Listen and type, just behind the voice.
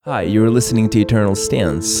Hi, you're listening to Eternal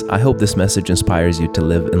Stance. I hope this message inspires you to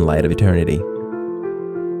live in light of eternity.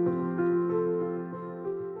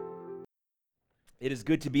 It is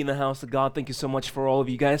good to be in the house of God. Thank you so much for all of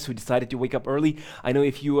you guys who decided to wake up early. I know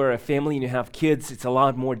if you are a family and you have kids, it's a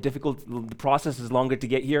lot more difficult. The process is longer to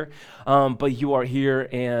get here, but you are here,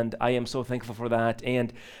 and I am so thankful for that.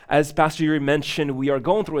 And as Pastor Yuri mentioned, we are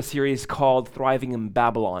going through a series called Thriving in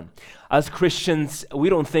Babylon. As Christians, we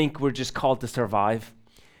don't think we're just called to survive.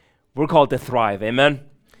 We're called to thrive, amen?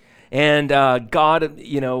 And God,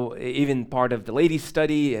 even part of the ladies'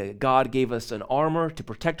 study, God gave us an armor to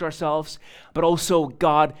protect ourselves, but also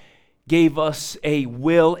God gave us a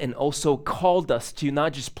will and also called us to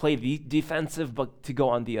not just play the defensive, but to go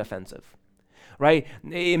on the offensive, right?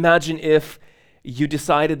 Imagine if you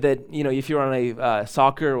decided that, if you're on a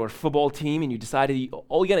soccer or football team and you decided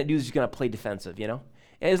all you're going to do is you're going to play defensive,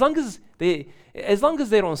 As long as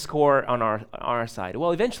they don't score on our side,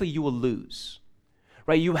 well, eventually you will lose,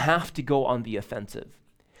 right? You have to go on the offensive.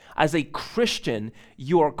 As a Christian,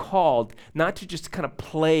 you are called not to just kind of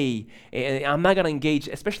play. And I'm not going to engage,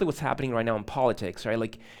 especially what's happening right now in politics,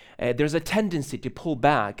 right? There's a tendency to pull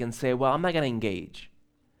back and say, well, I'm not going to engage.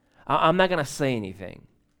 I'm not going to say anything.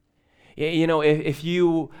 I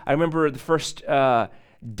remember the first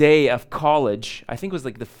day of college, I think it was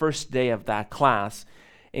like the first day of that class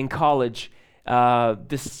in college,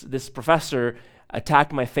 this professor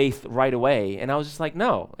attacked my faith right away, and I was just like,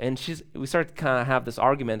 no. And we started to kind of have this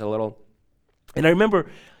argument a little, and I remember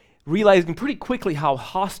realizing pretty quickly how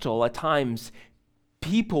hostile at times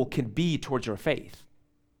people can be towards your faith.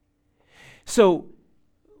 So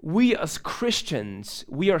we as Christians,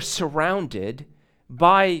 we are surrounded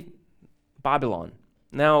by Babylon.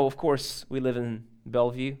 Now, of course, we live in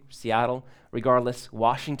Bellevue, Seattle, regardless,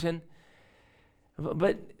 Washington.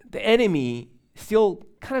 But the enemy still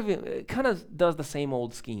kind of does the same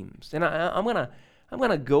old schemes. And I'm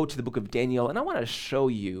gonna go to the book of Daniel, and I want to show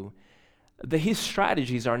you that his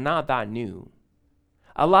strategies are not that new.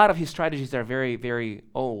 A lot of his strategies are very, very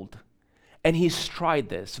old. And he's tried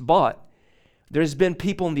this. But there's been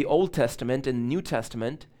people in the Old Testament and New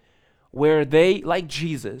Testament where they, like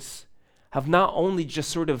Jesus, have not only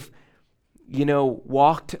just sort of,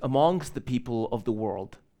 walked amongst the people of the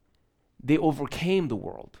world, they overcame the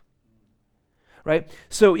world, right?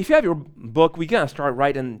 So if you have your book, we're going to start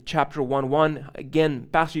right in chapter 1:1. Again,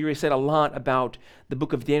 Pastor Yuri said a lot about the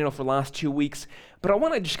book of Daniel for the last 2 weeks, but I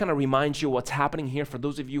want to just kind of remind you what's happening here for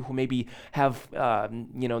those of you who maybe have,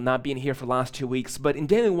 not been here for the last 2 weeks. But in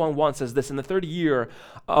Daniel 1:1 says this: in the third year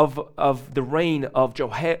of the reign of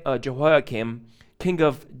Jehoiakim, king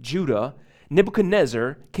of Judah,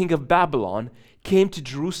 Nebuchadnezzar, king of Babylon, came to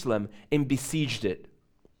Jerusalem and besieged it.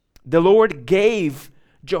 The Lord gave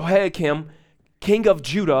Jehoiakim, king of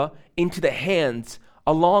Judah, into the hands,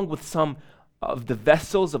 along with some of the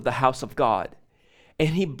vessels of the house of God. And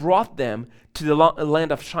he brought them to the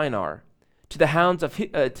land of Shinar, to the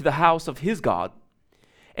house of his God.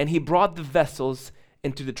 And he brought the vessels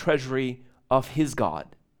into the treasury of his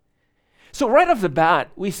God. So right off the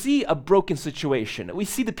bat, we see a broken situation. We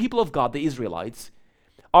see the people of God, the Israelites,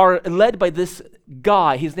 are led by this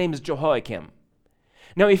guy. His name is Jehoiakim.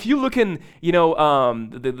 Now, if you look in,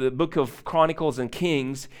 the book of Chronicles and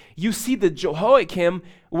Kings, you see that Jehoiakim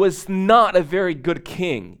was not a very good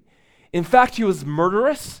king. In fact, he was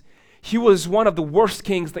murderous. He was one of the worst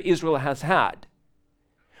kings that Israel has had,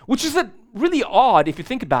 which is really odd if you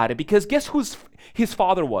think about it, because guess who his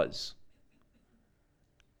father was?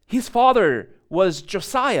 His father was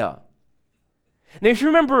Josiah. Now, if you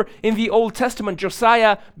remember in the Old Testament,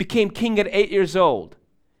 Josiah became king at 8 years old.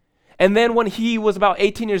 And then when he was about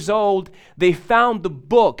 18 years old, they found the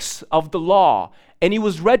books of the law, and he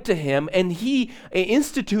was read to him, and he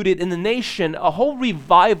instituted in the nation a whole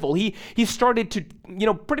revival. He started to,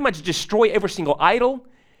 pretty much destroy every single idol,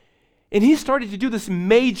 and he started to do this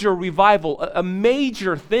major revival, a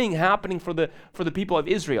major thing happening for the people of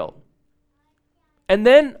Israel. And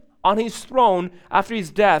then on his throne, after his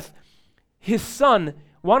death,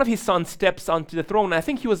 one of his sons steps onto the throne. I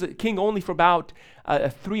think he was a king only for about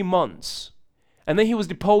 3 months. And then he was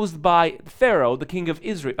deposed by Pharaoh, the king of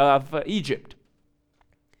Egypt.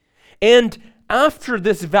 And after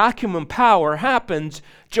this vacuum of power happens,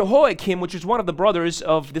 Jehoiakim, which is one of the brothers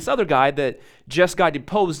of this other guy that just got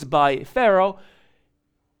deposed by Pharaoh,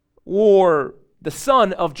 or the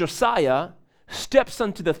son of Josiah, steps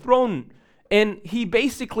onto the throne. And he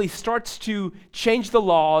basically starts to change the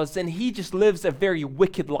laws, and he just lives a very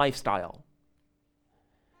wicked lifestyle.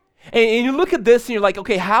 And you look at this and you're like,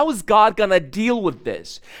 okay, how is God gonna deal with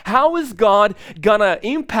this? How is God gonna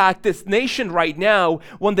impact this nation right now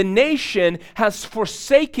when the nation has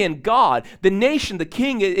forsaken God? The nation, the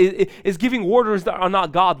king, is giving orders that are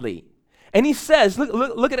not godly. And he says,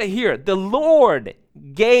 look at it here. The Lord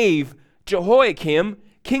gave Jehoiakim,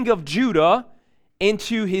 king of Judah,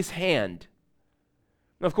 into his hand.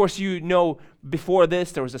 Of course, you know, before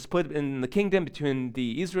this, there was a split in the kingdom between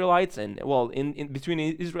the Israelites and, between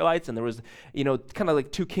the Israelites, and there was, kind of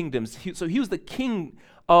like two kingdoms. So he was the king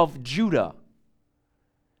of Judah.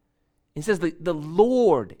 It says the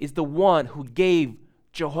Lord is the one who gave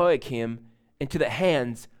Jehoiakim into the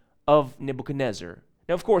hands of Nebuchadnezzar.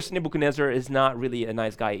 Now, of course, Nebuchadnezzar is not really a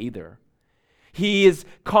nice guy either. He is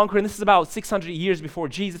conquering. This is about 600 years before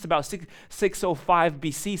Jesus, about 605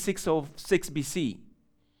 BC, 606 BC.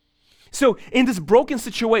 So in this broken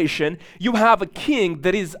situation, you have a king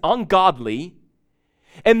that is ungodly,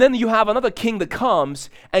 and then you have another king that comes,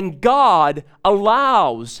 and God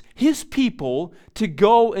allows his people to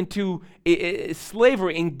go into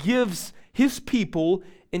slavery and gives his people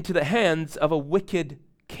into the hands of a wicked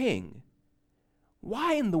king.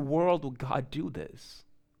 Why in the world would God do this?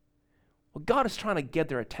 Well, God is trying to get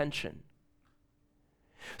their attention.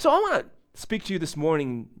 So I want to speak to you this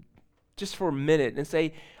morning just for a minute and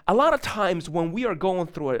say, a lot of times when we are going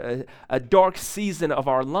through a dark season of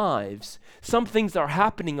our lives, some things are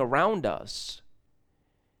happening around us.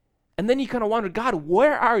 And then you kind of wonder, God,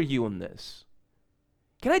 where are you in this?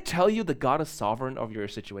 Can I tell you that God is sovereign over your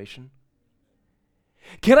situation?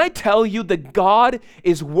 Can I tell you that God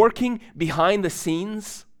is working behind the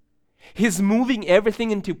scenes? He's moving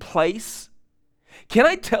everything into place. Can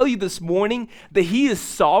I tell you this morning that He is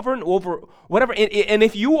sovereign over whatever? And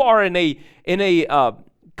if you are in a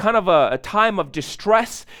kind of a time of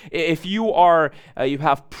distress, if you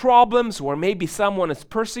have problems or maybe someone is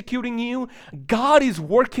persecuting you, God is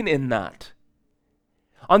working in that.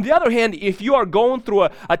 On the other hand, if you are going through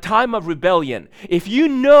a time of rebellion, if you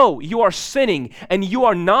know you are sinning and you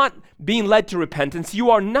are not being led to repentance, you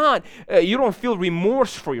don't feel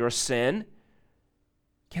remorse for your sin,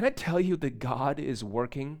 can I tell you that God is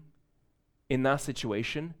working in that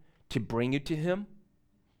situation to bring you to Him?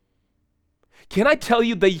 Can I tell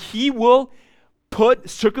you that He will put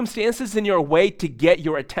circumstances in your way to get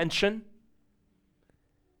your attention?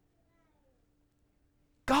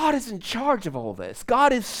 God is in charge of all this.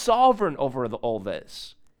 God is sovereign over all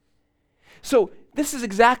this. So this is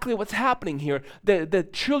exactly what's happening here. The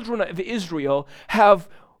children of Israel have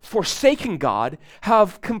forsaken God,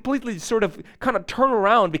 have completely kind of turned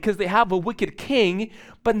around because they have a wicked king,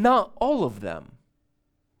 but not all of them.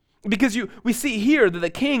 Because we see here that the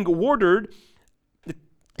king ordered,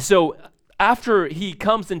 so after he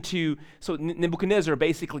comes so Nebuchadnezzar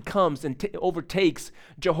basically comes and overtakes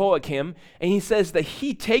Jehoiakim, and he says that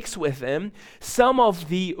he takes with him some of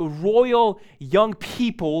the royal young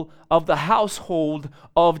people of the household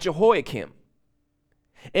of Jehoiakim.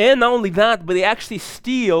 And not only that, but they actually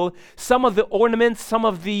steal some of the ornaments, some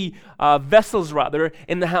of the vessels rather,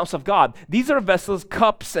 in the house of God. These are vessels,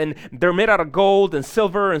 cups, and they're made out of gold and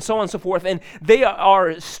silver and so on and so forth, and they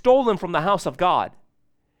are stolen from the house of God.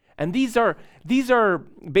 And these are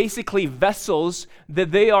basically vessels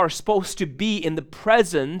that they are supposed to be in the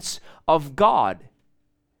presence of God.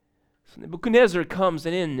 So Nebuchadnezzar comes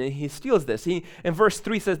in and he steals this. In verse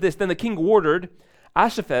 3 says this, "Then the king ordered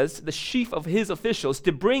Ashpenaz, the chief of his officials,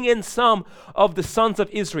 to bring in some of the sons of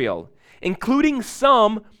Israel, including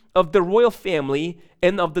some of the royal family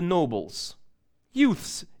and of the nobles,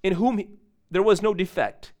 youths in whom there was no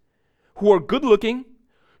defect, who are good-looking,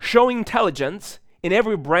 showing intelligence in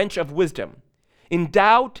every branch of wisdom,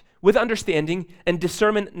 endowed with understanding and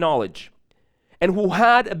discernment knowledge, and who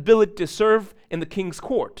had ability to serve in the king's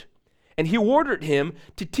court. And he ordered him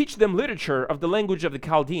to teach them literature of the language of the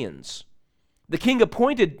Chaldeans. The king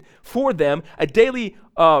appointed for them a daily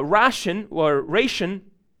ration.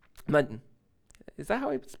 Is that how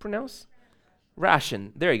it's pronounced?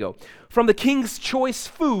 Ration. There you go. From the king's choice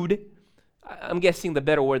food, I'm guessing the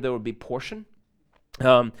better word there would be portion.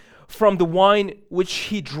 From the wine which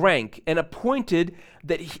he drank, and appointed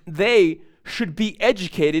that they should be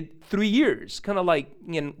educated 3 years, kind of like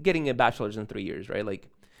getting a bachelor's in 3 years, right? Like,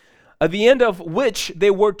 at the end of which they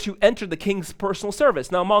were to enter the king's personal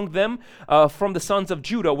service. Now among them, from the sons of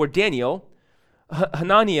Judah, were Daniel,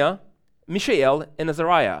 Hananiah, Mishael, and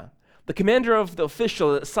Azariah. The commander of the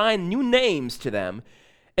official assigned new names to them,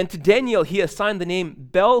 and to Daniel he assigned the name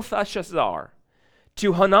Belteshazzar,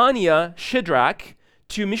 to Hananiah Shadrach,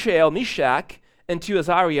 to Mishael Meshach, and to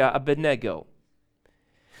Azariah Abednego.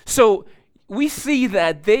 So we see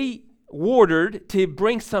that they ordered to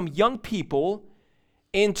bring some young people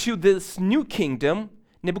into this new kingdom,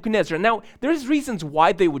 Nebuchadnezzar. Now, there's reasons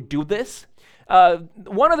why they would do this.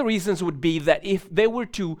 One of the reasons would be that if they were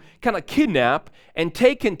to kind of kidnap and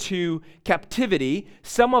take into captivity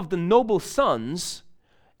some of the noble sons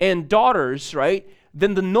and daughters, right,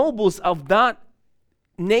 then the nobles of that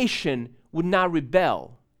nation would not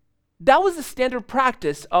rebel. That was the standard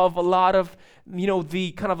practice of a lot of,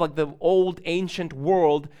 the kind of like the old ancient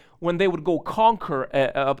world. When they would go conquer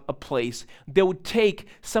a place, they would take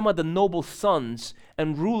some of the noble sons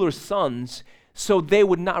and rulers' sons so they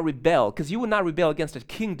would not rebel, because you would not rebel against a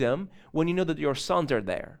kingdom when you know that your sons are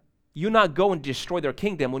there. You not go and destroy their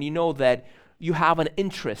kingdom when you know that you have an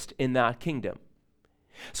interest in that kingdom.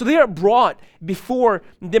 So they are brought before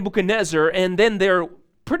Nebuchadnezzar, and then they're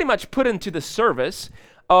pretty much put into the service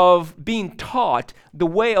of being taught the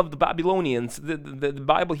way of the Babylonians. The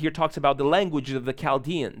Bible here talks about the language of the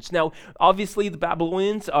Chaldeans. Now, obviously, the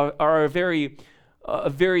Babylonians are a very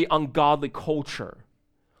ungodly culture.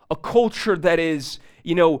 A culture that is,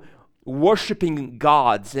 worshiping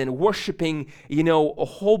gods and worshiping, a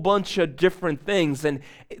whole bunch of different things. And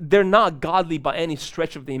they're not godly by any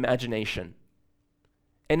stretch of the imagination.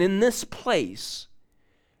 And in this place,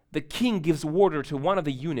 the king gives order to one of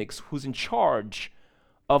the eunuchs who's in charge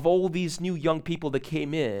of all these new young people that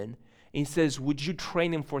came in. And he says, would you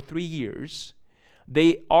train them for 3 years?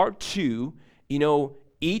 They are to,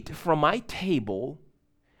 eat from my table.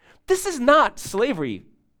 This is not slavery.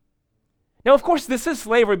 Now, of course, this is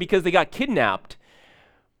slavery because they got kidnapped,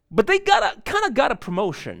 but they kind of got a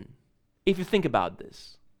promotion, if you think about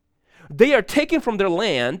this. They are taken from their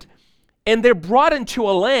land, and they're brought into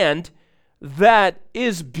a land that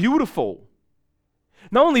is beautiful.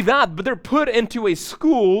 Not only that, but they're put into a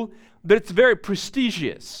school that's very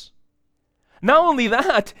prestigious. Not only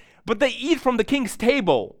that, but they eat from the king's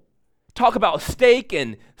table. Talk about steak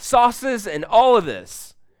and sauces and all of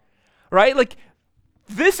this, right? Like,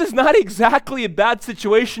 this is not exactly a bad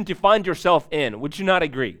situation to find yourself in. Would you not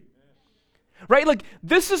agree? Right? Like,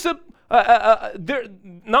 this is not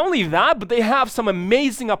only that, but they have some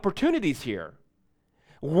amazing opportunities here.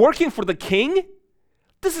 Working for the king?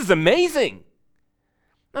 This is amazing.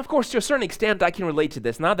 Now, of course, to a certain extent, I can relate to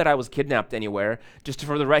this. Not that I was kidnapped anywhere, just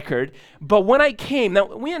for the record. But when I came, now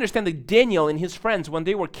we understand that Daniel and his friends, when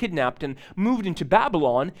they were kidnapped and moved into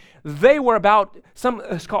Babylon, they were about, some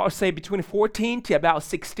scholars say, between 14 to about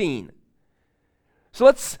 16. So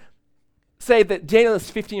let's say that Daniel is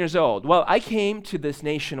 15 years old. Well, I came to this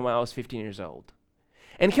nation when I was 15 years old.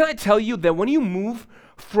 And can I tell you that when you move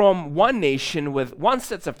from one nation with one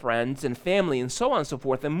set of friends and family and so on and so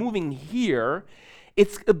forth, and moving here,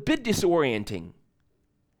 it's a bit disorienting.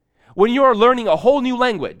 When you are learning a whole new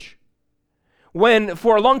language, when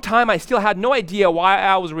for a long time I still had no idea why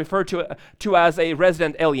I was referred to as a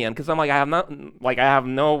resident alien, because I'm like,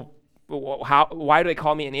 why do they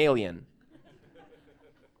call me an alien?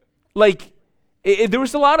 Like, there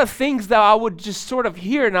was a lot of things that I would just sort of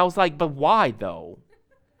hear, and I was like, but why though?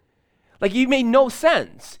 Like, it made no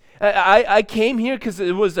sense. I came here because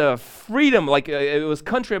it was a freedom, it was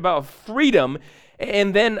country about freedom.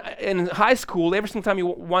 And then in high school, every single time you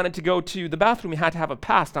wanted to go to the bathroom, you had to have a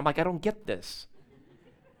pass. And I'm like, I don't get this.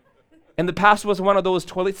 And the pass was one of those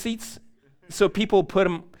toilet seats. So people put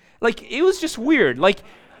them, it was just weird.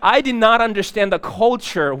 I did not understand the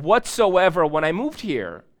culture whatsoever when I moved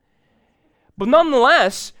here. But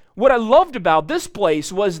nonetheless, what I loved about this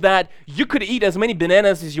place was that you could eat as many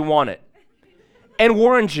bananas as you wanted. And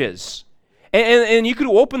oranges. And you could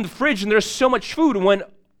open the fridge and there's so much food. When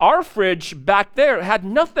our fridge back there had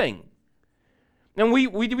nothing. And we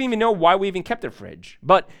didn't even know why we even kept a fridge.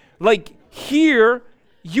 But here,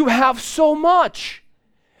 you have so much.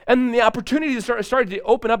 And the opportunities started to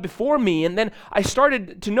open up before me. And then I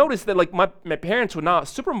started to notice that my parents would not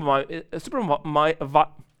supervise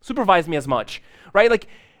me as much. Right?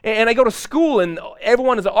 And I go to school and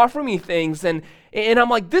everyone is offering me things. And I'm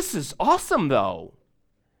like, this is awesome though.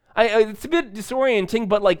 It's a bit disorienting,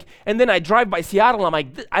 but and then I drive by Seattle, and I'm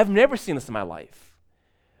like, I've never seen this in my life.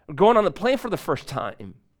 Going on the plane for the first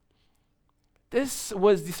time. This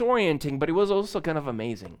was disorienting, but it was also kind of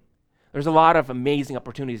amazing. There's a lot of amazing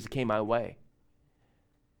opportunities that came my way.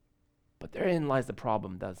 But therein lies the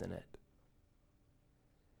problem, doesn't it?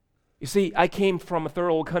 You see, I came from a third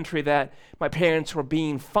world country that my parents were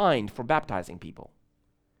being fined for baptizing people.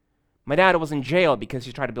 My dad was in jail because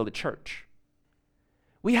he tried to build a church.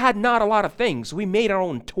 We had not a lot of things. We made our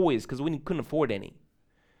own toys because we couldn't afford any.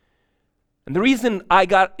 And the reason I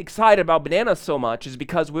got excited about bananas so much is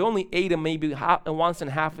because we only ate them maybe once in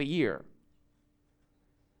half a year.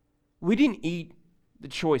 We didn't eat the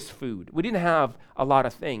choice food. We didn't have a lot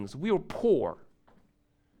of things. We were poor.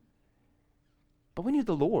 But we knew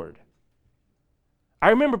the Lord. I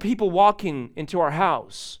remember people walking into our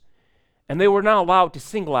house, and they were not allowed to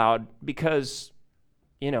sing loud because,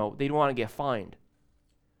 they didn't want to get fined.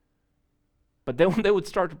 But then when they would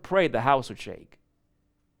start to pray, the house would shake.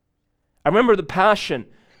 I remember the passion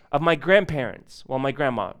of my grandparents, my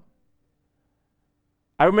grandma.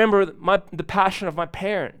 I remember the passion of my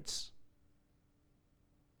parents.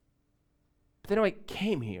 But then I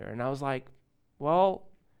came here and I was like, well,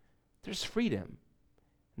 there's freedom.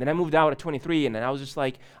 And then I moved out at 23 and then I was just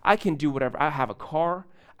like, I can do whatever. I have a car.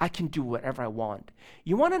 I can do whatever I want.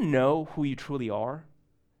 You want to know who you truly are?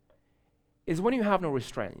 Is when you have no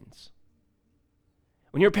restraints.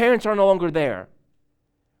 When your parents are no longer there.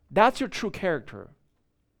 That's your true character.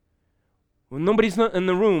 When nobody's not in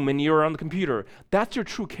the room and you're on the computer, that's your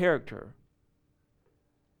true character.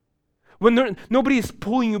 When nobody's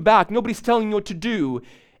pulling you back, nobody's telling you what to do,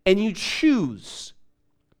 and you choose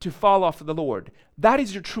to follow after the Lord, that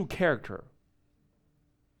is your true character.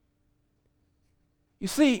 You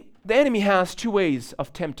see, the enemy has two ways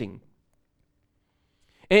of tempting.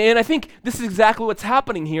 And I think this is exactly what's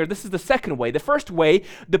happening here. This is the second way. The first way,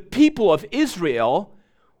 the people of Israel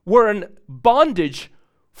were in bondage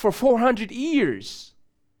for 400 years.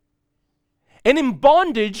 And in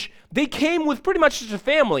bondage, they came with pretty much just a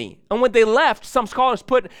family. And when they left, some scholars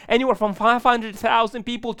put anywhere from 500,000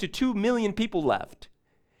 people to 2 million people left.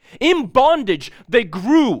 In bondage, they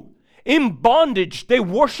grew. In bondage, they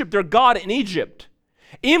worshiped their God in Egypt.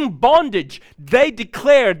 In bondage, they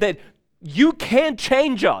declared that you can't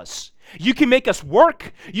change us. You can make us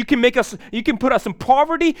work. You can put us in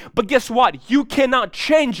poverty, but guess what? You cannot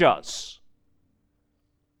change us.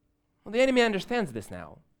 Well, the enemy understands this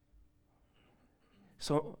now.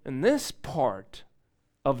 So in this part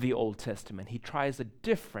of the Old Testament, he tries a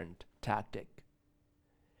different tactic.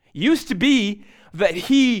 It used to be that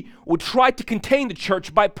he would try to contain the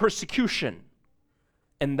church by persecution,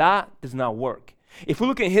 and that does not work. If we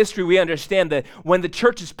look at history, we understand that when the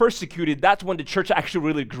church is persecuted, that's when the church actually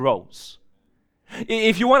really grows.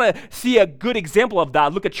 If you want to see a good example of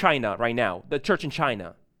that, look at China right now, the church in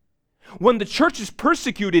China. When the church is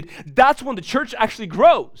persecuted, that's when the church actually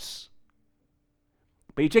grows.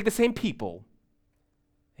 But you take the same people,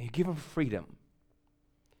 and you give them freedom,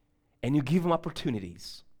 and you give them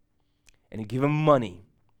opportunities, and you give them money,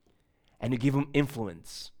 and you give them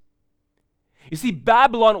influence. You see,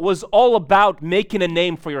 Babylon was all about making a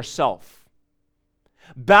name for yourself.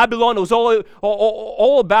 Babylon was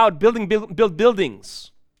all about building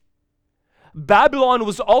buildings. Babylon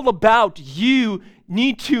was all about you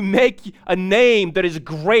need to make a name that is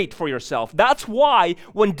great for yourself. That's why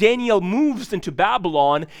when Daniel moves into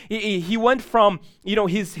Babylon, he went from,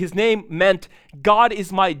 his name meant God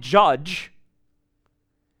is my judge.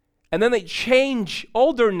 And then they change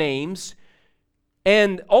all their names.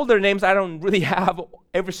 And all their names, I don't really have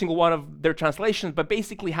every single one of their translations, but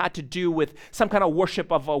basically had to do with some kind of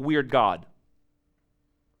worship of a weird god.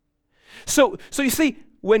 So you see,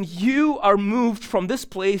 when you are moved from this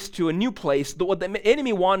place to a new place, what the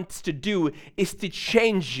enemy wants to do is to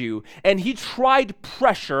change you. And he tried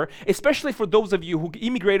pressure, especially for those of you who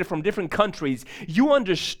immigrated from different countries. You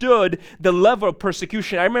understood the level of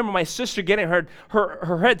persecution. I remember my sister getting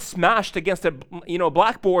her head smashed against a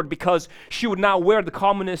blackboard because she would not wear the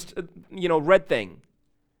communist red thing.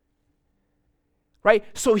 Right?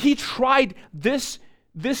 So he tried this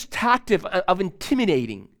tactic of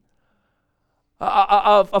intimidating.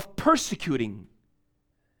 Of persecuting,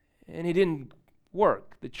 and it didn't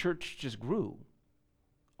work. The church just grew.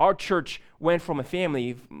 Our church went from a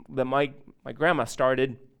family that my grandma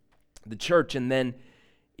started the church, and then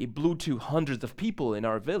it blew to hundreds of people in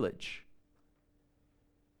our village.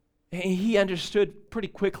 And he understood pretty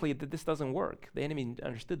quickly that this doesn't work. The enemy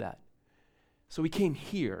understood that. So we came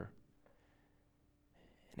here,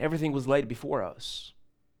 and everything was laid before us.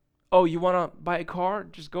 Oh, you want to buy a car?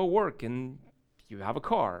 Just go work, and you have a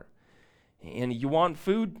car. And you want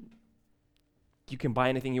food? You can buy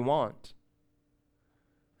anything you want.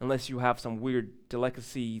 Unless you have some weird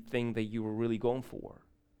delicacy thing that you were really going for.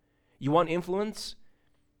 You want influence?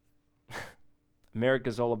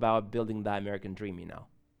 America's all about building that American dream,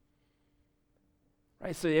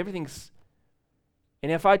 Right? So everything's...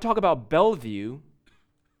 And if I talk about Bellevue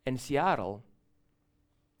and Seattle,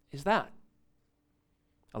 is that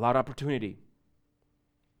a lot of opportunity.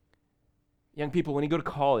 Young people, when you go to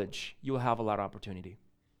college, you'll have a lot of opportunity.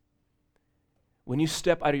 When you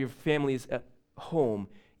step out of your family's home,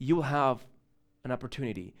 you'll have an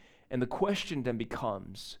opportunity. And the question then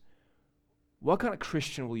becomes, what kind of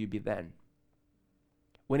Christian will you be then?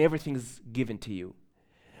 when everything's given to you.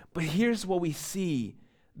 But here's what we see,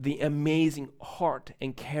 the amazing heart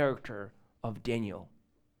and character of Daniel.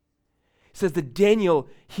 It says that Daniel,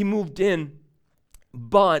 he moved in,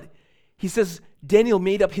 but he says Daniel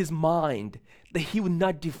made up his mind that he would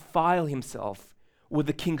not defile himself with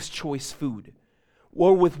the king's choice food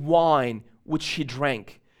or with wine which he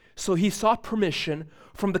drank. So he sought permission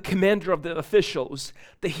from the commander of the officials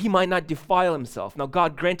that he might not defile himself. Now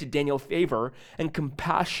God granted Daniel favor and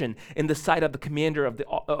compassion in the sight of the commander of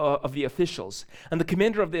the officials. And the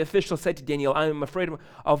commander of the officials said to Daniel, I am afraid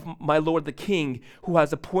of my lord the king, who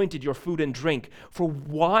has appointed your food and drink. For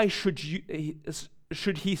why should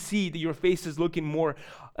he see that your face is looking more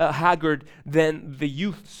haggard than the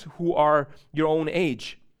youths who are your own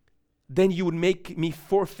age? Then you would make me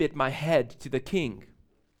forfeit my head to the king.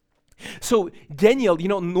 So Daniel,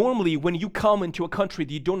 normally when you come into a country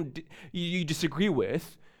that you disagree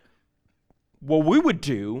with, what we would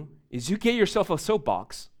do is you get yourself a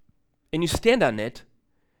soapbox and you stand on it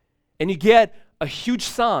and you get a huge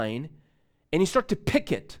sign and you start to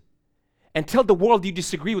picket and tell the world you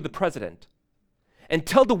disagree with the president, and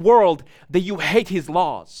tell the world that you hate his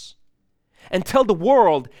laws, and tell the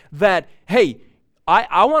world that, hey,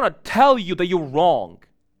 I want to tell you that you're wrong.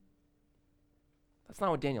 That's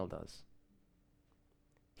not what Daniel does.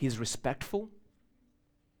 He is respectful.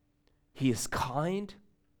 He is kind.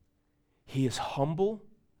 He is humble.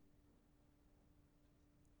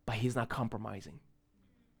 But he's not compromising.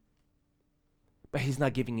 But he's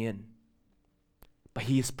not giving in. But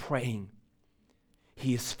he is praying.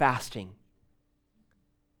 He is fasting.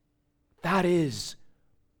 That is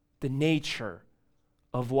the nature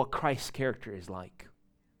of what Christ's character is like.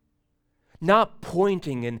 Not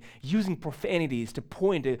pointing and using profanities to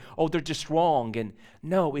point to, oh, they're just wrong. And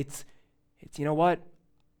no, it's you know what?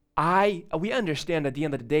 We understand at the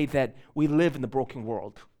end of the day that we live in the broken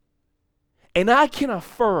world. And I can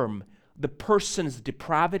affirm the person's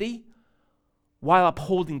depravity while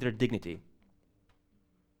upholding their dignity.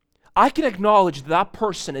 I can acknowledge that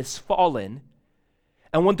person is fallen,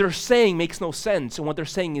 and what they're saying makes no sense, and what they're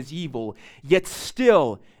saying is evil, yet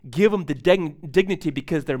still give them the dignity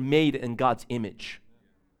because they're made in God's image.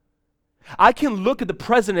 I can look at the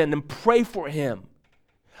president and pray for him.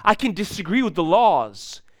 I can disagree with the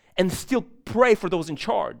laws and still pray for those in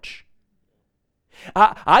charge.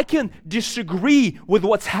 I can disagree with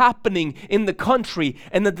what's happening in the country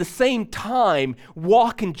and at the same time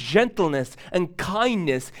walk in gentleness and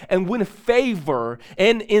kindness and win favor,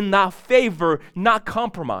 and in that favor not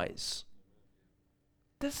compromise.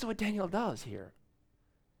 This is what Daniel does here.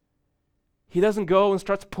 He doesn't go and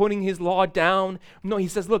starts putting his law down. No, he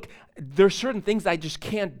says, look, there are certain things I just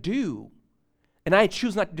can't do, and I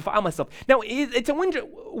choose not to defile myself. Now, it's a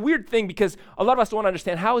weird thing because a lot of us don't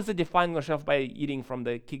understand, how is it defiling yourself by eating from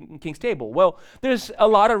the king's table? Well, there's a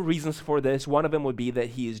lot of reasons for this. One of them would be that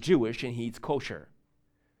he is Jewish and he eats kosher.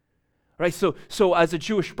 Right? So as a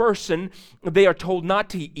Jewish person, they are told not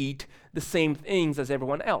to eat the same things as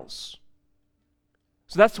everyone else.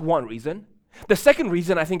 So that's one reason. The second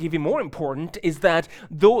reason, I think even more important, is that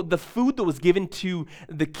though the food that was given to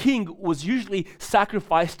the king was usually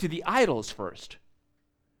sacrificed to the idols first,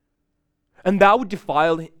 and that would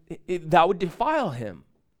defile him.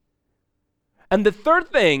 And the third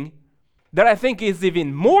thing that I think is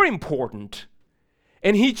even more important,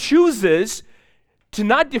 and he chooses to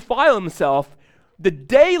not defile himself, the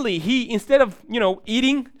daily, he, instead of,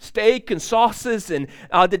 eating steak and sauces and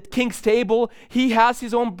the king's table, he has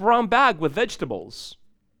his own brown bag with vegetables.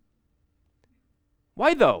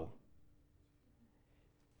 Why though?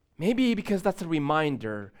 Maybe because that's a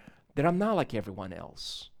reminder that I'm not like everyone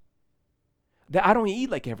else. That I don't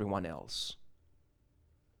eat like everyone else.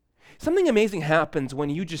 Something amazing happens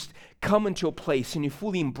when you just come into a place and you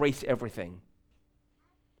fully embrace everything.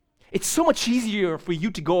 It's so much easier for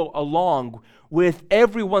you to go along with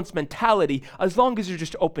everyone's mentality as long as you're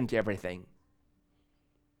just open to everything.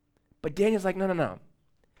 But Daniel's like, no.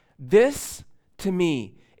 This, to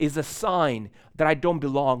me, is a sign that I don't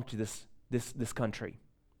belong to this country.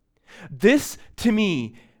 This, to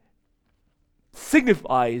me,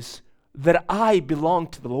 signifies that I belong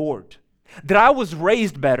to the Lord, that I was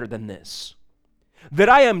raised better than this, that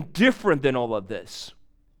I am different than all of this.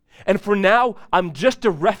 And for now, I'm just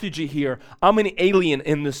a refugee here. I'm an alien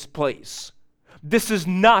in this place. This is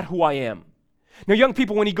not who I am. Now, young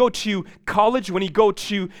people, when you go to college, when you go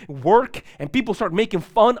to work, and people start making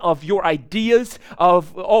fun of your ideas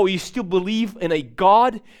of, oh, you still believe in a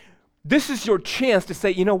God, this is your chance to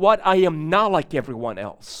say, you know what? I am not like everyone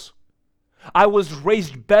else. I was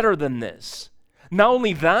raised better than this. Not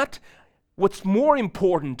only that, what's more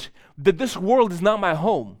important, that this world is not my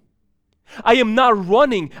home. I am not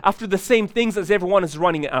running after the same things as everyone is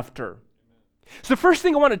running after. So the first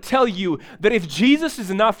thing I want to tell you, that if Jesus is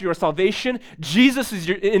enough for your salvation, Jesus is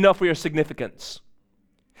enough for your significance.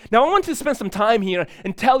 Now I want to spend some time here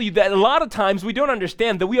and tell you that a lot of times we don't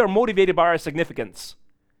understand that we are motivated by our significance.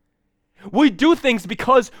 We do things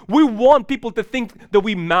because we want people to think that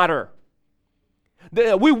we matter.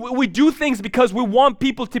 We do things because we want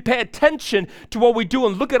people to pay attention to what we do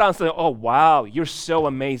and look at us and say, oh wow, you're so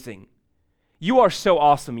amazing. You are so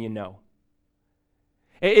awesome, you know.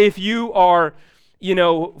 If you are,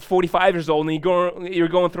 45 years old and you're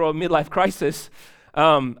going through a midlife crisis,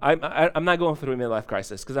 I'm not going through a midlife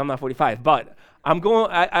crisis because I'm not 45, but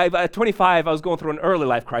at 25, I was going through an early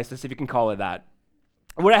life crisis, if you can call it that,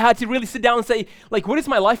 where I had to really sit down and say, like, what is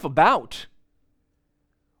my life about?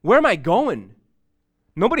 Where am I going?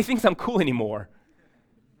 Nobody thinks I'm cool anymore.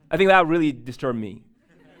 I think that really disturbed me.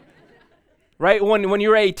 Right? When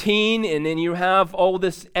you're 18 and then you have all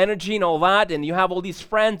this energy and all that, and you have all these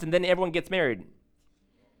friends, and then everyone gets married.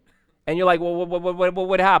 And you're like, well,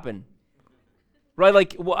 what happened? Right?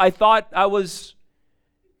 Like, well, I thought I was...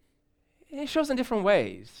 It shows in different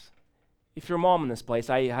ways. If you're a mom in this place,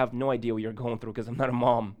 I have no idea what you're going through because I'm not a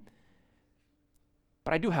mom.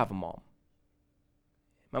 But I do have a mom.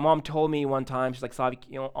 My mom told me one time, she's like,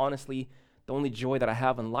 Savi, honestly, the only joy that I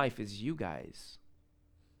have in life is you guys.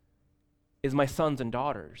 Is my sons and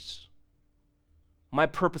daughters. My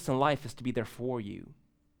purpose in life is to be there for you.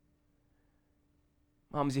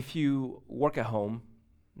 Moms, if you work at home,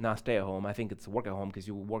 not stay at home, I think it's work at home because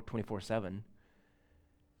you work 24/7.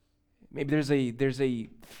 Maybe there's a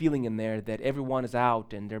feeling in there that everyone is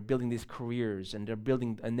out and they're building these careers and they're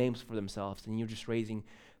building names for themselves, and you're just raising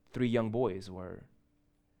 3 young boys.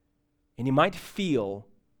 And you might feel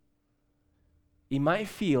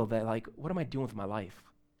that, like, what am I doing with my life?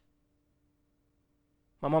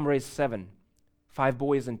 My mom raised 7, 5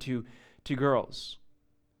 boys and two girls.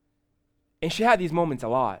 And she had these moments a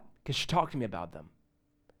lot because she talked to me about them.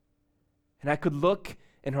 And I could look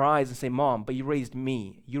in her eyes and say, Mom, but you raised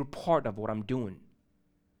me. You're part of what I'm doing.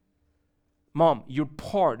 Mom, you're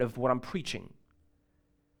part of what I'm preaching.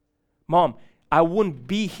 Mom, I wouldn't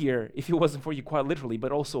be here if it wasn't for you, quite literally,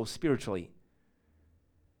 but also spiritually.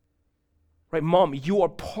 Right, Mom, you are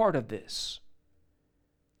part of this.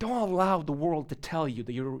 Don't allow the world to tell you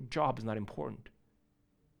that your job is not important.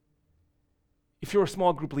 If you're a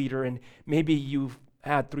small group leader and maybe you've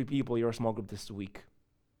had 3 people in your small group this week,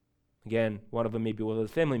 again, one of them maybe was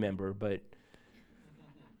a family member, but,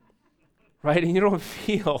 right, and you don't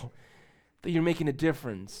feel that you're making a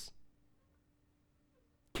difference.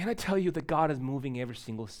 Can I tell you that God is moving every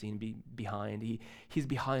single scene behind? He's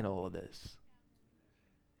behind all of this.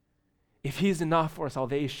 If He's enough for our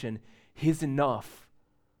salvation, He's enough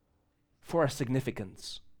for our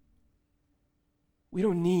significance. We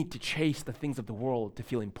don't need to chase the things of the world to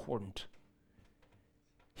feel important.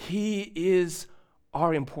 He is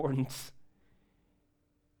our importance.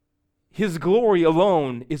 His glory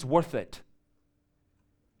alone is worth it.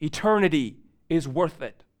 Eternity is worth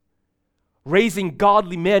it. Raising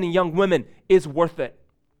godly men and young women is worth it.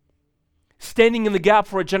 Standing in the gap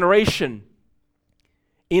for a generation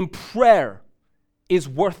in prayer is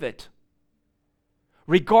worth it.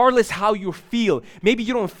 Regardless how you feel, maybe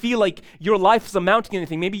you don't feel like your life is amounting to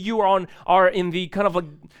anything. Maybe you are in the kind of like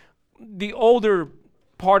the older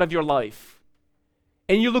part of your life,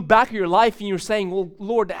 and you look back at your life and you're saying, "Well,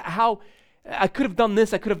 Lord, how I could have done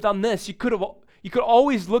this. I could have done this." You could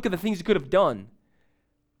always look at the things you could have done.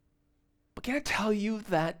 But can I tell you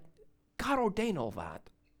that God ordained all that?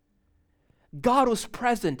 God was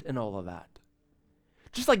present in all of that.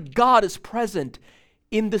 Just like God is present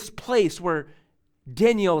in this place where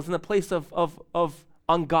Daniel is in the place of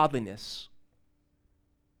ungodliness.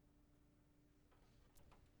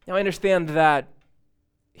 Now I understand that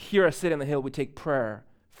here at City on the Hill we take prayer,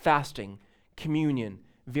 fasting, communion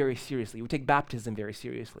very seriously. We take baptism very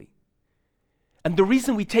seriously. And the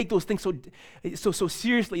reason we take those things so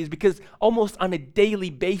seriously is because almost on a daily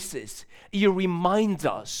basis, it reminds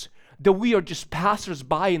us that we are just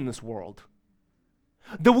passers-by in this world.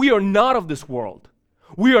 That we are not of this world.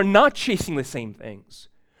 We are not chasing the same things.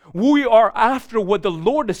 We are after what the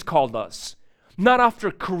Lord has called us. Not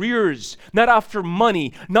after careers, not after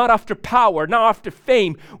money, not after power, not after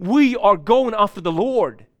fame. We are going after the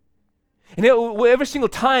Lord. And every single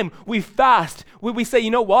time we fast, we say,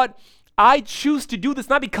 you know what? I choose to do this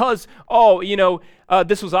not because,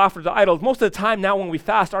 this was offered to idols. Most of the time now when we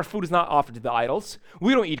fast, our food is not offered to the idols.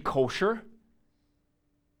 We don't eat kosher.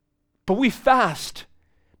 But we fast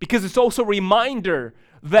because it's also a reminder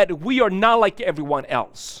that we are not like everyone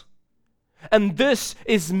else. And this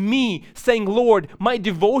is me saying, Lord, my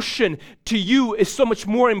devotion to you is so much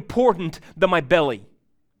more important than my belly.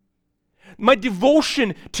 My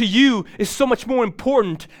devotion to you is so much more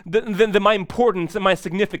important than my importance and my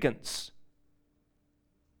significance.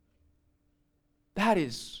 That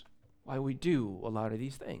is why we do a lot of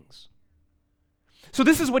these things. So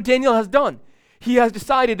this is what Daniel has done. He has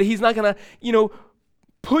decided that he's not going to,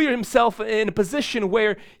 put himself in a position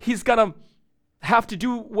where he's going to have to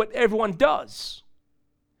do what everyone does.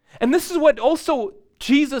 And this is what also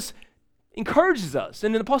Jesus encourages us.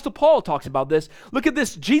 And the Apostle Paul talks about this. Look at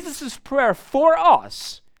this. Jesus' prayer for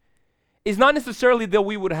us is not necessarily that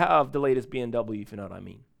we would have the latest BMW, if you know what I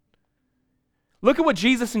mean. Look at what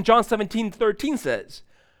Jesus in John 17:13 says.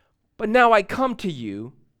 But now I come to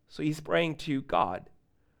you, so he's praying to God,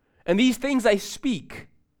 and these things I speak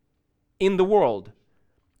in the world,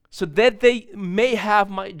 so that they may have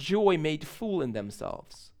my joy made full in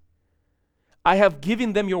themselves. I have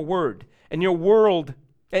given them your word, and the world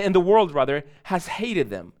has hated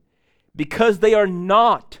them, because they are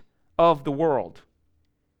not of the world,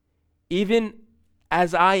 even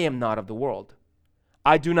as I am not of the world.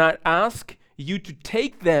 I do not ask you to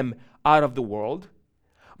take them out of the world,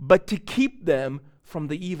 but to keep them from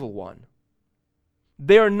the evil one.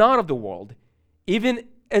 They are not of the world, even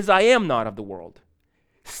as I am not of the world.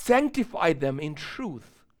 Sanctify them in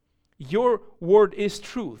truth. Your word is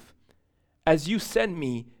truth. As you sent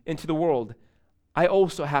me into the world, I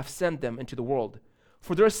also have sent them into the world.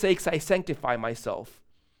 For their sakes I sanctify myself,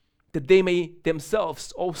 that they may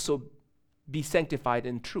themselves also be sanctified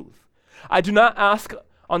in truth. I do not ask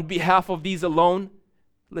on behalf of these alone.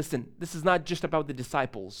 Listen, this is not just about the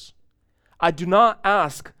disciples. I do not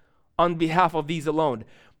ask on behalf of these alone,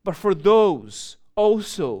 but for those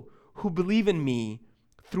also who believe in me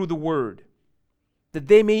through the word, that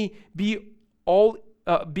they may be all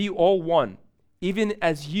one, even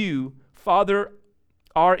as you, Father,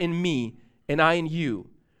 are in me and I in you,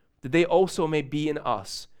 that they also may be in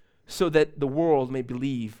us, so that the world may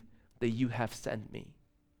believe that you have sent me.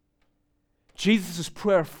 Jesus'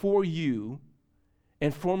 prayer for you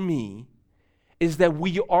and for me is that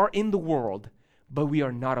we are in the world, but we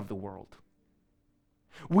are not of the world.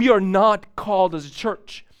 We are not called as a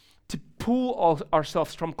church to pull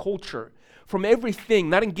ourselves from culture, from everything,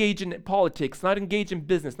 not engage in politics, not engage in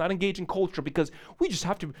business, not engage in culture, because we just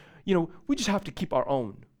have to keep our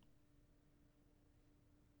own.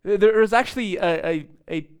 There is actually a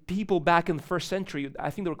people back in the first century, I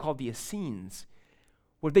think they were called the Essenes,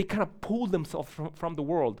 where they kind of pulled themselves from the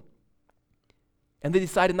world. And they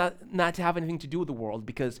decided not to have anything to do with the world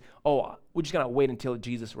because, we're just going to wait until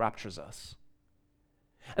Jesus raptures us.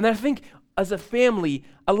 And I think as a family,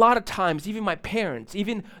 a lot of times, even my parents,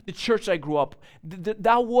 even the church I grew up,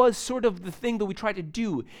 that was sort of the thing that we tried to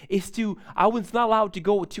do, I was not allowed to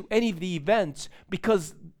go to any of the events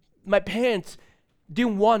because my parents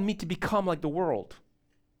didn't want me to become like the world.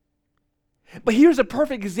 But here's a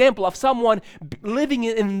perfect example of someone living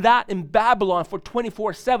in Babylon for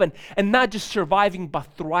 24/7 and not just surviving but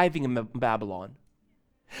thriving in Babylon.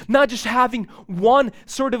 Not just having one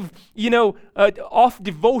sort of, off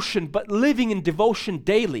devotion, but living in devotion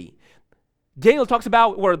daily. The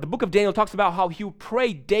book of Daniel talks about how he would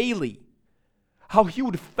pray daily, how he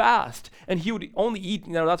would fast, and he would only eat,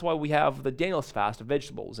 that's why we have the Daniel's fast of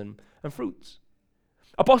vegetables and fruits.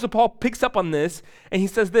 Apostle Paul picks up on this, and he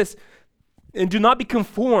says this, and do not be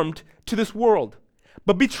conformed to this world,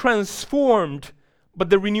 but be transformed by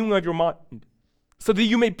the renewing of your mind, so that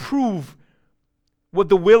you may prove what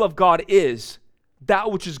the will of God is,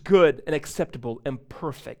 that which is good and acceptable and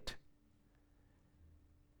perfect.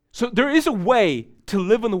 So there is a way to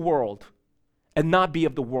live in the world and not be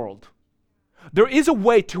of the world. There is a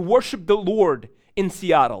way to worship the Lord in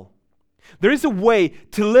Seattle. There is a way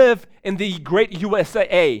to live in the great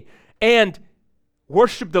USA and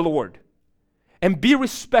worship the Lord and be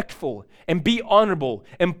respectful and be honorable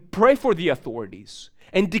and pray for the authorities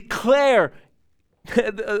and declare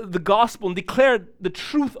the gospel and declare the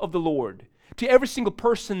truth of the Lord to every single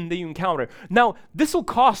person that you encounter. Now, this will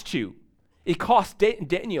cost you. It cost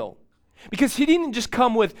Daniel. Because he didn't just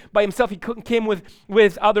come by himself, he came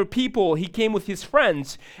with other people, he came with his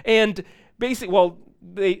friends. And basically,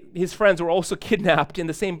 his friends were also kidnapped in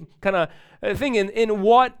the same kind of thing. And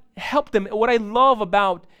what helped them, what I love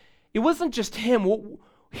about, it wasn't just him,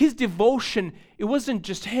 his devotion, it wasn't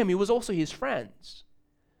just him, it was also his friends.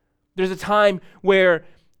 There's a time where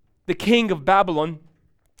the king of Babylon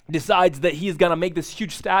decides that he's gonna make this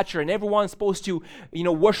huge statue, and everyone's supposed to,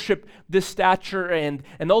 worship this statue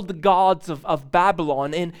and all the gods of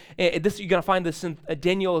Babylon. And this, you're gonna find this in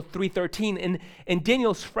Daniel 3:13. And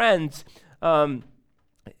Daniel's friends,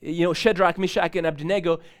 Shadrach, Meshach, and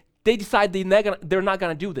Abednego, they decide they're not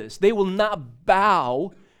gonna do this. They will not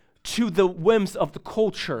bow to the whims of the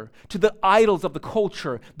culture, to the idols of the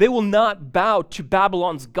culture. They will not bow to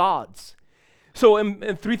Babylon's gods. So in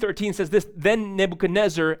 3:13 says this, then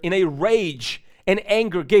Nebuchadnezzar, in a rage and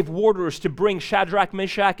anger, gave orders to bring Shadrach,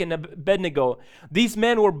 Meshach, and Abednego. These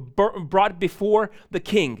men were brought before the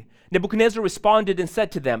king. Nebuchadnezzar responded and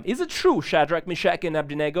said to them, is it true, Shadrach, Meshach, and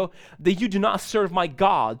Abednego, that you do not serve my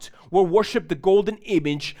gods or worship the golden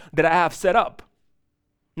image that I have set up?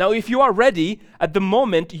 Now, if you are ready, at the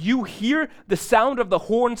moment you hear the sound of the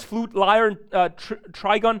horns, flute, lyre,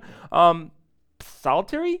 trigon,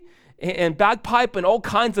 psaltery, and bagpipe, and all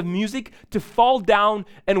kinds of music, to fall down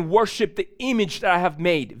and worship the image that I have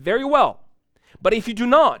made. Very well. But if you do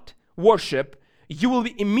not worship, you will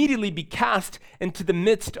immediately be cast into the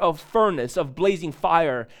midst of furnace of blazing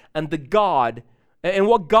fire, and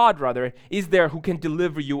what God is there who can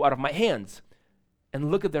deliver you out of my hands? And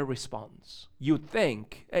look at their response. You'd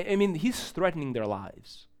think, he's threatening their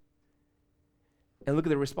lives. And look at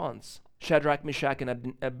their response. Shadrach, Meshach,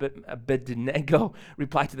 and Abednego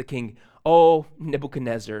replied to the king, "Oh,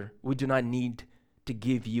 Nebuchadnezzar, we do not need to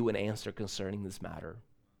give you an answer concerning this matter."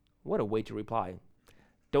 What a way to reply.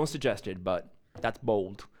 Don't suggest it, but that's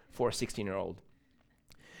bold for a 16-year-old.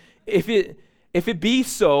 If it be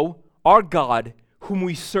so, our God, whom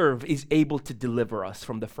we serve, is able to deliver us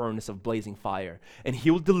from the furnace of blazing fire, and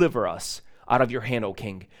he will deliver us out of your hand, O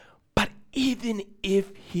king. But even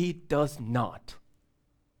if he does not,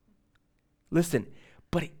 listen,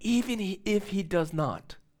 but even if he does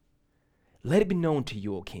not, let it be known to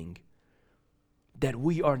you, O king, that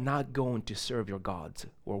we are not going to serve your gods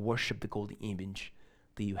or worship the golden image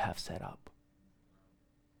that you have set up.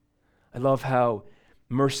 I love how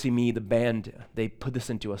Mercy Me, the band, they put this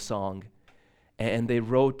into a song, and they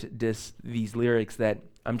wrote these lyrics that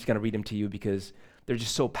I'm just going to read them to you because they're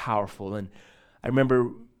just so powerful. And I remember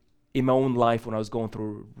in my own life when I was going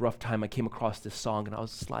through a rough time, I came across this song and I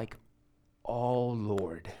was just like, oh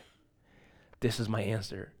Lord, this is my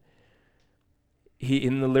answer.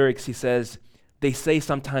 In the lyrics he says, they say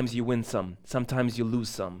sometimes you win some, sometimes you lose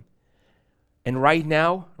some. And right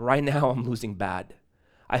now I'm losing bad.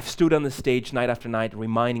 I've stood on the stage night after night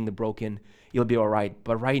reminding the broken, you'll be all right.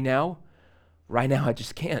 But right now I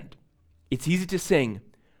just can't. It's easy to sing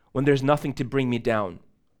when there's nothing to bring me down.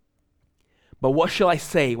 But what shall I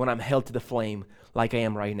say when I'm held to the flame like I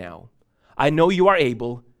am right now? I know you are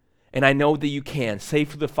able, and I know that you can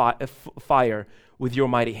save through the fire with your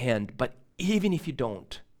mighty hand. But even if you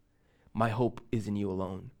don't, my hope is in you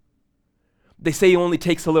alone. They say it only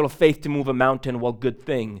takes a little faith to move a mountain. Well, good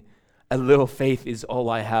thing. A little faith is all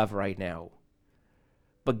I have right now.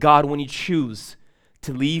 But God, when you choose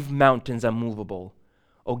to leave mountains unmovable,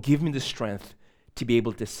 oh, give me the strength to be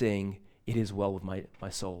able to sing, it is well with my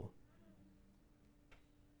soul.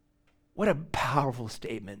 What a powerful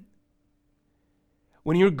statement.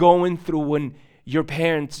 When you're going through, when your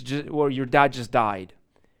parents or your dad just died,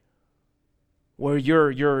 where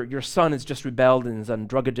your son has just rebelled and is on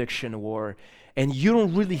drug addiction, and you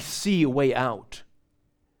don't really see a way out.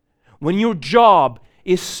 When your job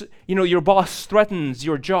is, your boss threatens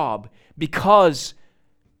your job because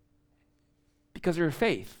of your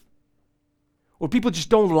faith, or people just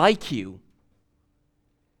don't like you.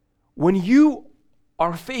 When you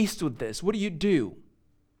are faced with this, what do?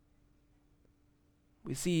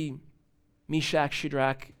 We see Meshach,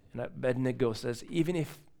 Shadrach, and Abednego says, even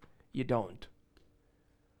if you don't,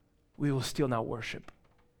 we will still not worship.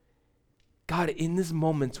 God, in these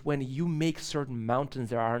moments when you make certain mountains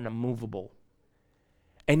that are unmovable,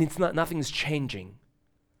 and nothing is changing,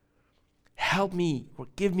 help me or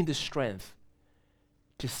give me the strength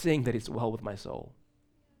to sing that it's well with my soul.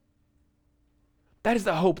 That is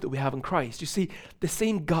the hope that we have in Christ. You see, the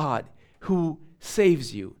same God who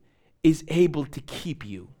saves you is able to keep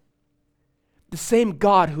you. The same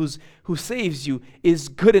God who saves you is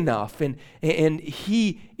good enough, and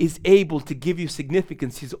he is able to give you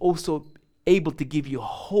significance. He's also able to give you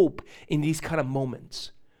hope in these kind of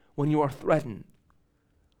moments when you are threatened.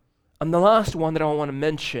 And the last one that I want to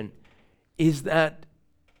mention is that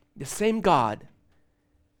the same God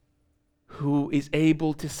who is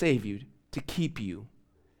able to save you, to keep you,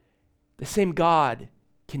 the same God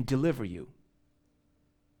can deliver you.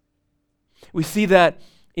 We see that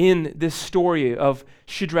in this story of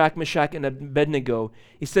Shadrach, Meshach, and Abednego.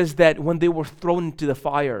 It says that when they were thrown into the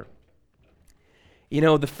fire,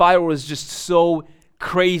 The fire was just so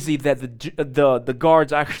crazy that the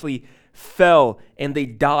guards actually fell and they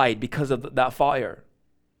died because of that fire.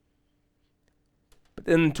 But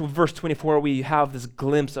then to verse 24, we have this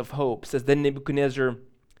glimpse of hope. It says, then Nebuchadnezzar,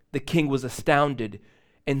 the king, was astounded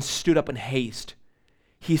and stood up in haste.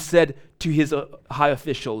 He said to his high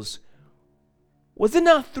officials, was it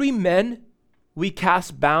not 3 men we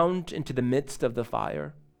cast bound into the midst of the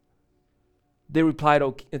fire? They replied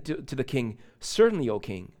to the king, certainly, O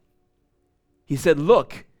king. He said,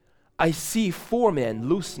 look, I see 4 men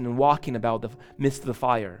loose and walking about the midst of the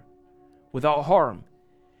fire without harm.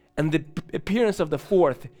 And the appearance of the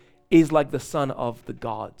 4th is like the son of the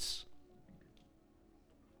gods.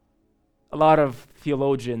 A lot of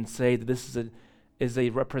theologians say that this is a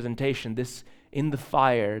representation. This, in the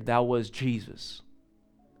fire, that was Jesus.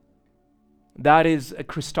 That is a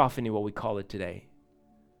Christophany, what we call it today.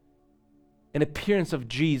 An appearance of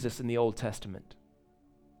Jesus in the Old Testament.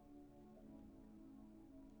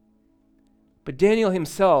 But Daniel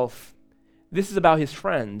himself, this is about his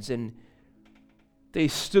friends, and they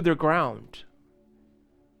stood their ground.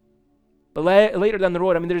 But later down the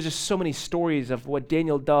road, there's just so many stories of what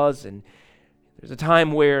Daniel does, and there's a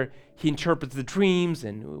time where he interprets the dreams,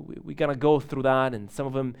 and we're going to go through that, and some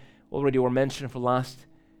of them already were mentioned for last.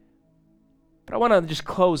 But I want to just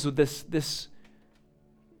close with this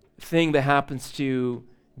thing that happens to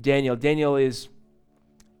Daniel. Daniel is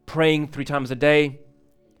praying 3 times a day,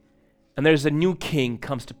 and there's a new king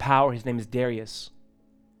comes to power. His name is Darius.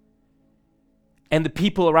 And the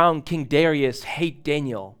people around King Darius hate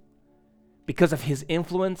Daniel because of his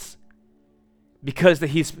influence, because that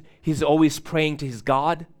he's always praying to his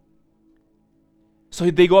God.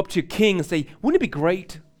 So they go up to king and say, wouldn't it be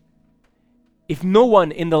great if no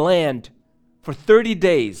one in the land for 30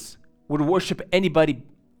 days would worship anybody,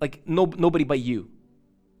 like nobody but you?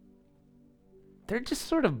 They're just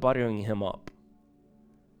sort of buttering him up.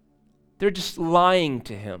 They're just lying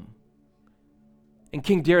to him. And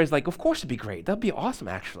King Darius is like, of course it'd be great. That'd be awesome,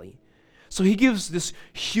 actually. So he gives this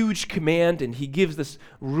huge command, and he gives this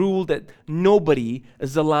rule that nobody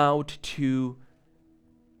is allowed to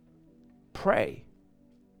pray.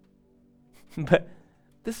 But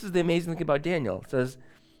this is the amazing thing about Daniel. It says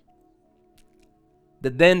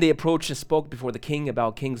that then they approached and spoke before the king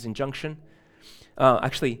about king's injunction.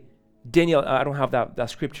 Actually, Daniel, I don't have that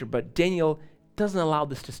scripture, but Daniel doesn't allow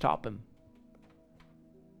this to stop him.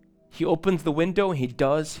 He opens the window and he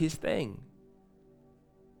does his thing.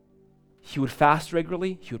 He would fast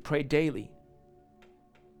regularly. He would pray daily.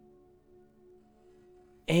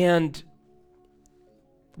 And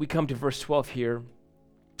we come to verse 12 here.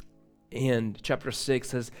 And chapter 6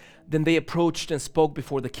 says, then they approached and spoke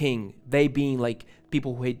before the king, they being like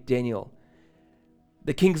people who hate Daniel.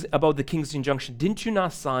 About the king's injunction. Didn't you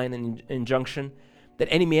not sign an injunction that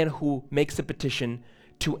any man who makes a petition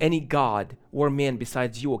to any god or man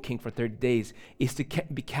besides you, O king, for 30 days is to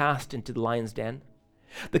be cast into the lion's den?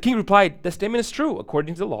 The king replied, that statement is true,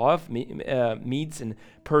 according to the law of Medes and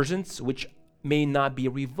Persians, which may not be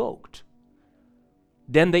revoked.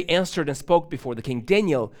 Then they answered and spoke before the king.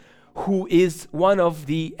 Daniel, who is one of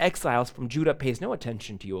the exiles from Judah, pays no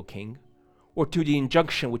attention to you, O king, or to the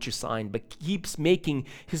injunction which you signed, but keeps making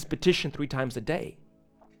his petition 3 times a day.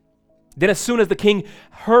 Then as soon as the king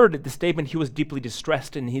heard the statement, he was deeply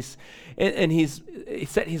distressed, and he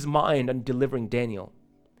set his mind on delivering Daniel.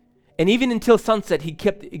 And even until sunset, he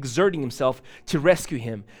kept exerting himself to rescue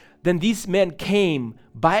him. Then these men came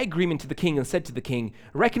by agreement to the king and said to the king,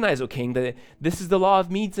 recognize, O king, that this is the law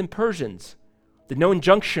of Medes and Persians, that no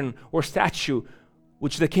injunction or statute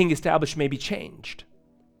which the king established may be changed.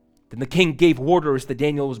 Then the king gave orders that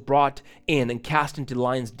Daniel was brought in and cast into the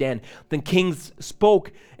lion's den. Then kings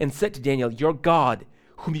spoke and said to Daniel, your God,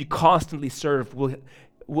 whom you constantly serve,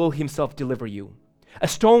 will himself deliver you. A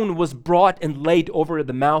stone was brought and laid over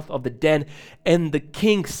the mouth of the den, and the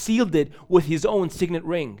king sealed it with his own signet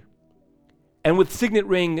ring and with signet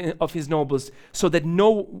ring of his nobles, so that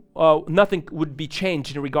nothing would be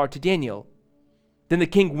changed in regard to Daniel. Then the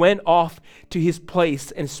king went off to his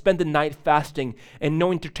place and spent the night fasting, and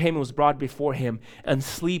no entertainment was brought before him, and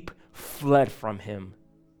sleep fled from him.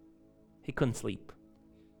 He couldn't sleep.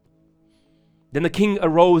 Then the king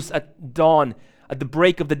arose at dawn, at the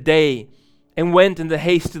break of the day, and went in the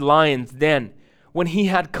haste to the lion's den. When he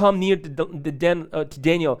had come near the den to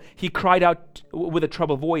Daniel, he cried out with a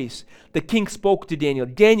troubled voice. The king spoke to Daniel,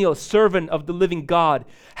 Daniel, servant of the living God,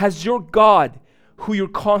 has your God, who you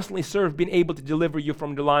constantly serve, been able to deliver you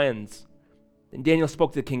from the lions? Then Daniel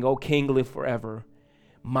spoke to the king, O king, live forever.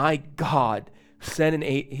 My God sent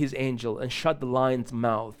his angel and shut the lion's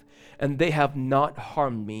mouth, and they have not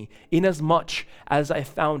harmed me, inasmuch as I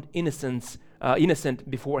found innocent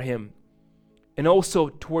before him. And also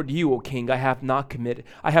toward you, O king, I have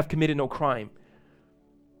committed no crime.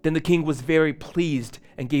 Then the king was very pleased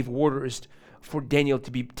and gave orders for Daniel to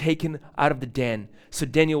be taken out of the den. So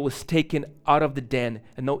Daniel was taken out of the den,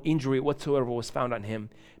 and no injury whatsoever was found on him,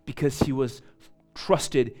 because he was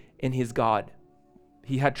trusted in his God.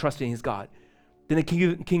 He had trusted in his God. Then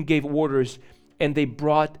the king gave orders, and they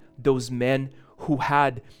brought those men who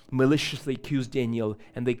had maliciously accused Daniel,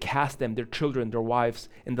 and they cast them, their children, their wives,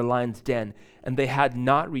 in the lion's den. And they had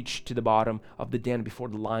not reached to the bottom of the den before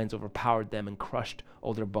the lions overpowered them and crushed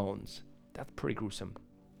all their bones. That's pretty gruesome.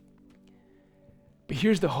 But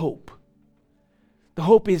here's the hope. The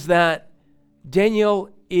hope is that Daniel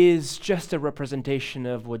is just a representation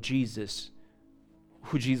of who Jesus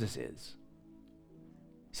is.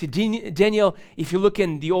 See, Daniel, if you look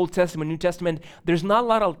in the Old Testament, New Testament, there's not a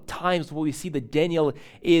lot of times where we see that Daniel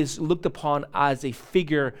is looked upon as a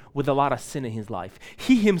figure with a lot of sin in his life.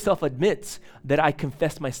 He himself admits that I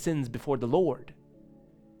confess my sins before the Lord.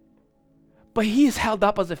 But he is held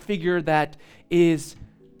up as a figure that is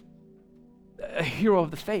a hero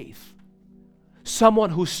of the faith.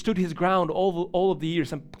 Someone who stood his ground all of the years.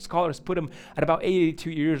 Some scholars put him at about 82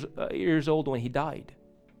 years old when he died.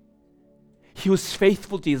 He was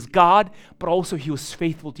faithful to his God, but also he was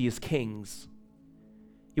faithful to his kings.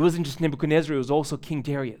 It wasn't just Nebuchadnezzar, it was also King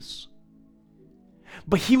Darius.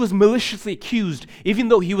 But he was maliciously accused. Even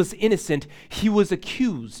though he was innocent, he was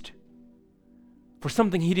accused for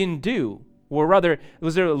something he didn't do. Or rather,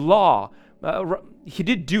 was there a law? He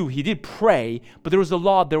did pray, but there was a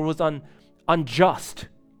law that was unjust.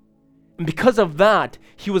 And because of that,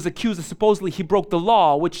 he was accused that supposedly he broke the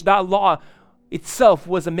law, which that law itself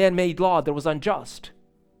was a man-made law that was unjust.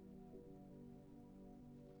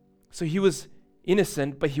 So he was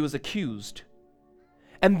innocent, but he was accused.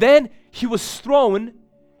 And then he was thrown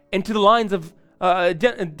into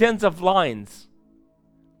the dens of lions.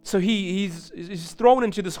 So he's thrown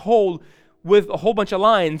into this hole with a whole bunch of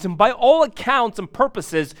lions. And by all accounts and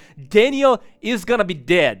purposes, Daniel is going to be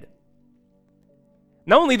dead.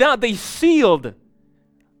 Not only that, they sealed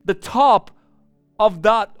the top of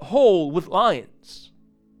that hole with lions.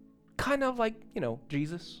 Kind of like,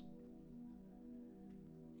 Jesus.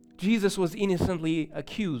 Jesus was innocently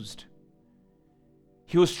accused.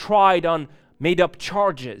 He was tried on made-up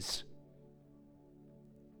charges.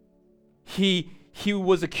 He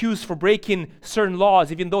was accused for breaking certain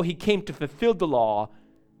laws, even though he came to fulfill the law.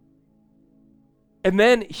 And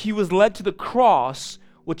then he was led to the cross,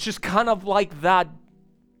 which is kind of like that,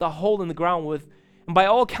 the hole in the ground with. And by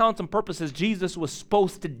all counts and purposes, Jesus was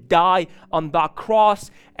supposed to die on that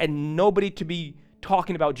cross and nobody to be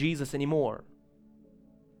talking about Jesus anymore.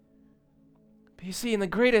 But you see, in the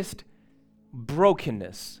greatest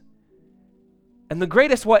brokenness, and the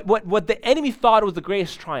greatest, what the enemy thought was the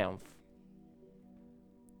greatest triumph,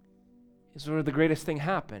 is where the greatest thing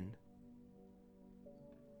happened.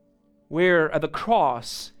 Where at the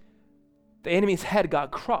cross, the enemy's head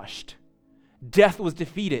got crushed. Death was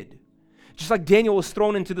defeated. Just like Daniel was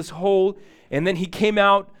thrown into this hole, and then he came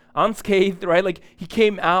out unscathed, right? Like he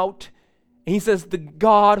came out, and he says, the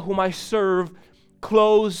God whom I serve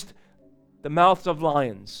closed the mouths of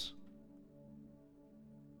lions.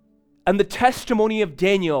 And the testimony of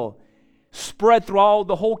Daniel spread throughout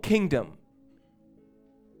the whole kingdom.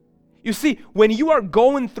 You see, when you are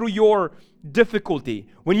going through your difficulty,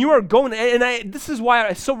 when you are going, this is why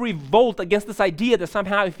I so revolt against this idea that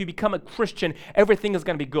somehow if you become a Christian, everything is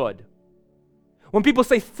going to be good. When people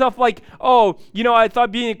say stuff like, oh, I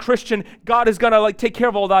thought being a Christian, God is going to take care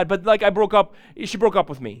of all that, but she broke up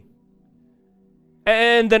with me.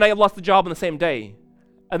 And then I lost the job on the same day.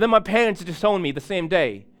 And then my parents disowned me the same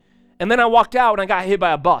day. And then I walked out and I got hit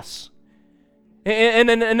by a bus. And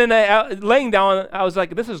then I, laying down, I was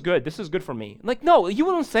like, this is good for me. I'm like, no, you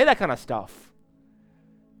wouldn't say that kind of stuff.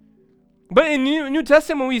 But in New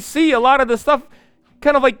Testament, we see a lot of the stuff,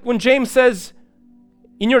 kind of like when James says,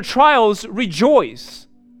 in your trials, rejoice.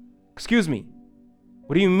 Excuse me.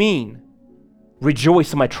 What do you mean?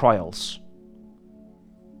 Rejoice in my trials.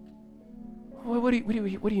 What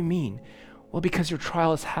do you mean? Well, because your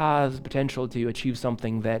trials has potential to achieve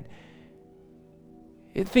something that,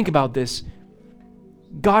 think about this,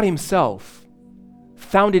 God himself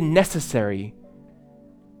found it necessary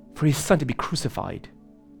for his son to be crucified.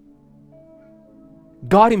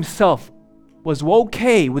 God himself was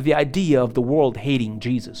okay with the idea of the world hating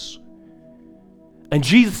Jesus. And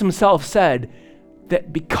Jesus himself said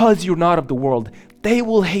that because you're not of the world, they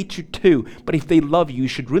will hate you too. But if they love you, you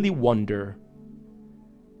should really wonder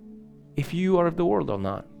if you are of the world or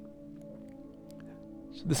not.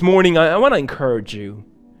 So this morning, I want to encourage you.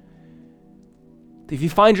 If you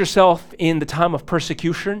find yourself in the time of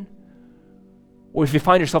persecution, or if you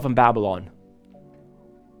find yourself in Babylon,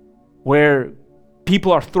 where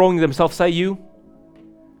people are throwing themselves at you,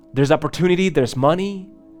 there's opportunity, there's money,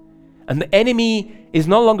 and the enemy is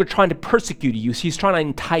no longer trying to persecute you, he's trying to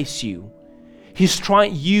entice you. He's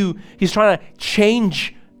trying to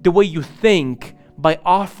change the way you think by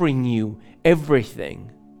offering you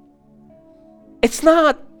everything. It's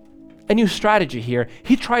not a new strategy here.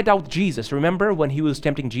 He tried out Jesus. Remember when he was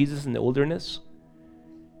tempting Jesus in the wilderness?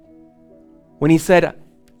 When he said,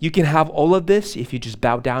 you can have all of this if you just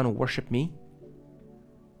bow down and worship me.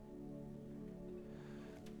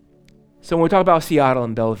 So when we talk about Seattle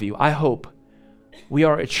and Bellevue, I hope we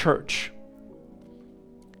are a church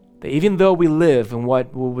that even though we live in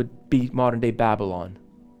what would be modern day Babylon,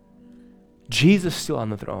 Jesus is still on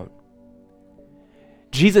the throne.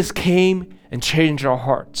 Jesus came and changed our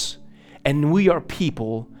hearts, and we are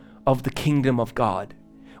people of the kingdom of God.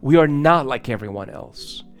 We are not like everyone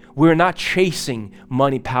else. We're not chasing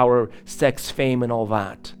money, power, sex, fame, and all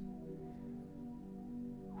that.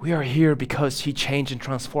 We are here because he changed and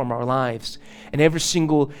transformed our lives. And every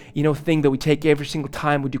single, thing that we take, every single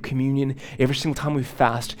time we do communion, every single time we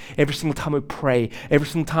fast, every single time we pray, every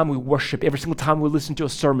single time we worship, every single time we listen to a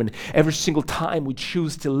sermon, every single time we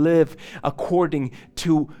choose to live according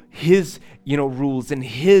to his, rules and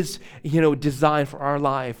his, design for our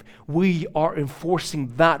life, we are enforcing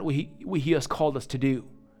that what he has called us to do.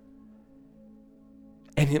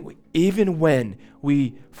 And even when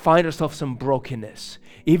we find ourselves in brokenness,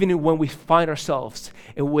 even when we find ourselves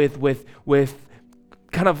with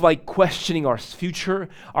kind of like questioning our future,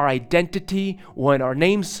 our identity, when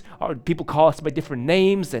people call us by different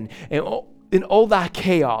names, and in all that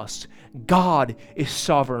chaos, God is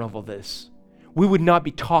sovereign over this. We would not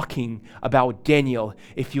be talking about Daniel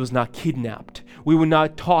if he was not kidnapped. We would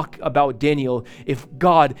not talk about Daniel if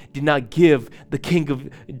God did not give the king of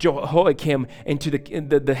Jehoiakim into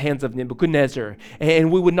the hands of Nebuchadnezzar.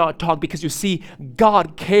 And we would not talk because you see,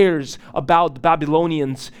 God cares about the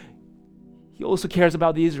Babylonians. He also cares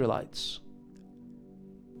about the Israelites.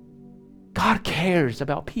 God cares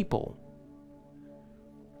about people.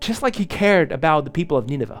 Just like he cared about the people of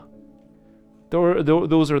Nineveh.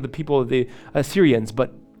 Those are the people of the Assyrians,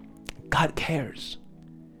 but God cares.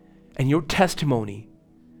 And your testimony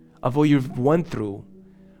of what you've went through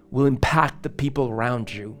will impact the people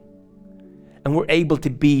around you. And we're able to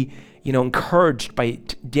be, encouraged by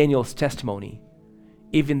Daniel's testimony,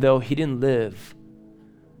 even though he didn't live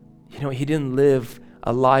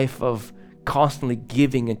a life of constantly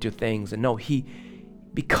giving into things. And no,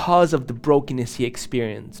 because of the brokenness he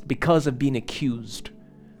experienced, because of being accused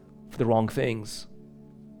for the wrong things,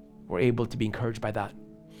 we're able to be encouraged by that.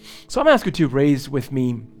 So I'm asking you to raise with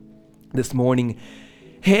me this morning,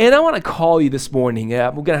 and I want to call you this morning.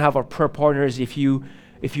 We're going to have our prayer partners. If you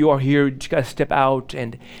are here, you just got to step out.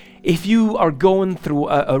 And if you are going through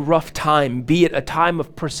a rough time, be it a time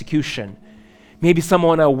of persecution, maybe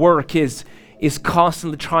someone at work is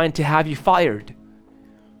constantly trying to have you fired,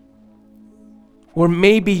 or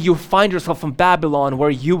maybe you find yourself in Babylon where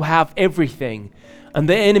you have everything, and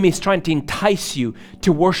the enemy is trying to entice you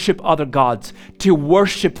to worship other gods, to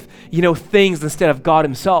worship, things instead of God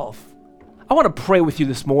himself. I want to pray with you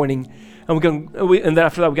this morning, and then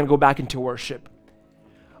after that we're going to go back into worship.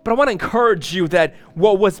 But I want to encourage you that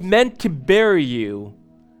what was meant to bury you,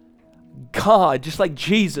 God, just like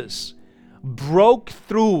Jesus, broke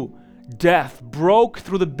through death, broke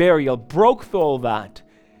through the burial, broke through all that.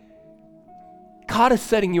 God is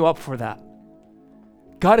setting you up for that.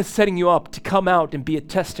 God is setting you up to come out and be a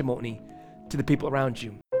testimony to the people around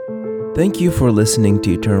you. Thank you for listening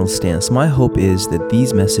to Eternal Stance. My hope is that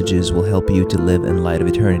these messages will help you to live in light of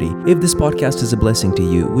eternity. If this podcast is a blessing to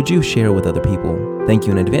you, would you share with other people? Thank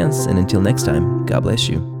you in advance, and until next time, God bless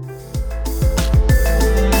you.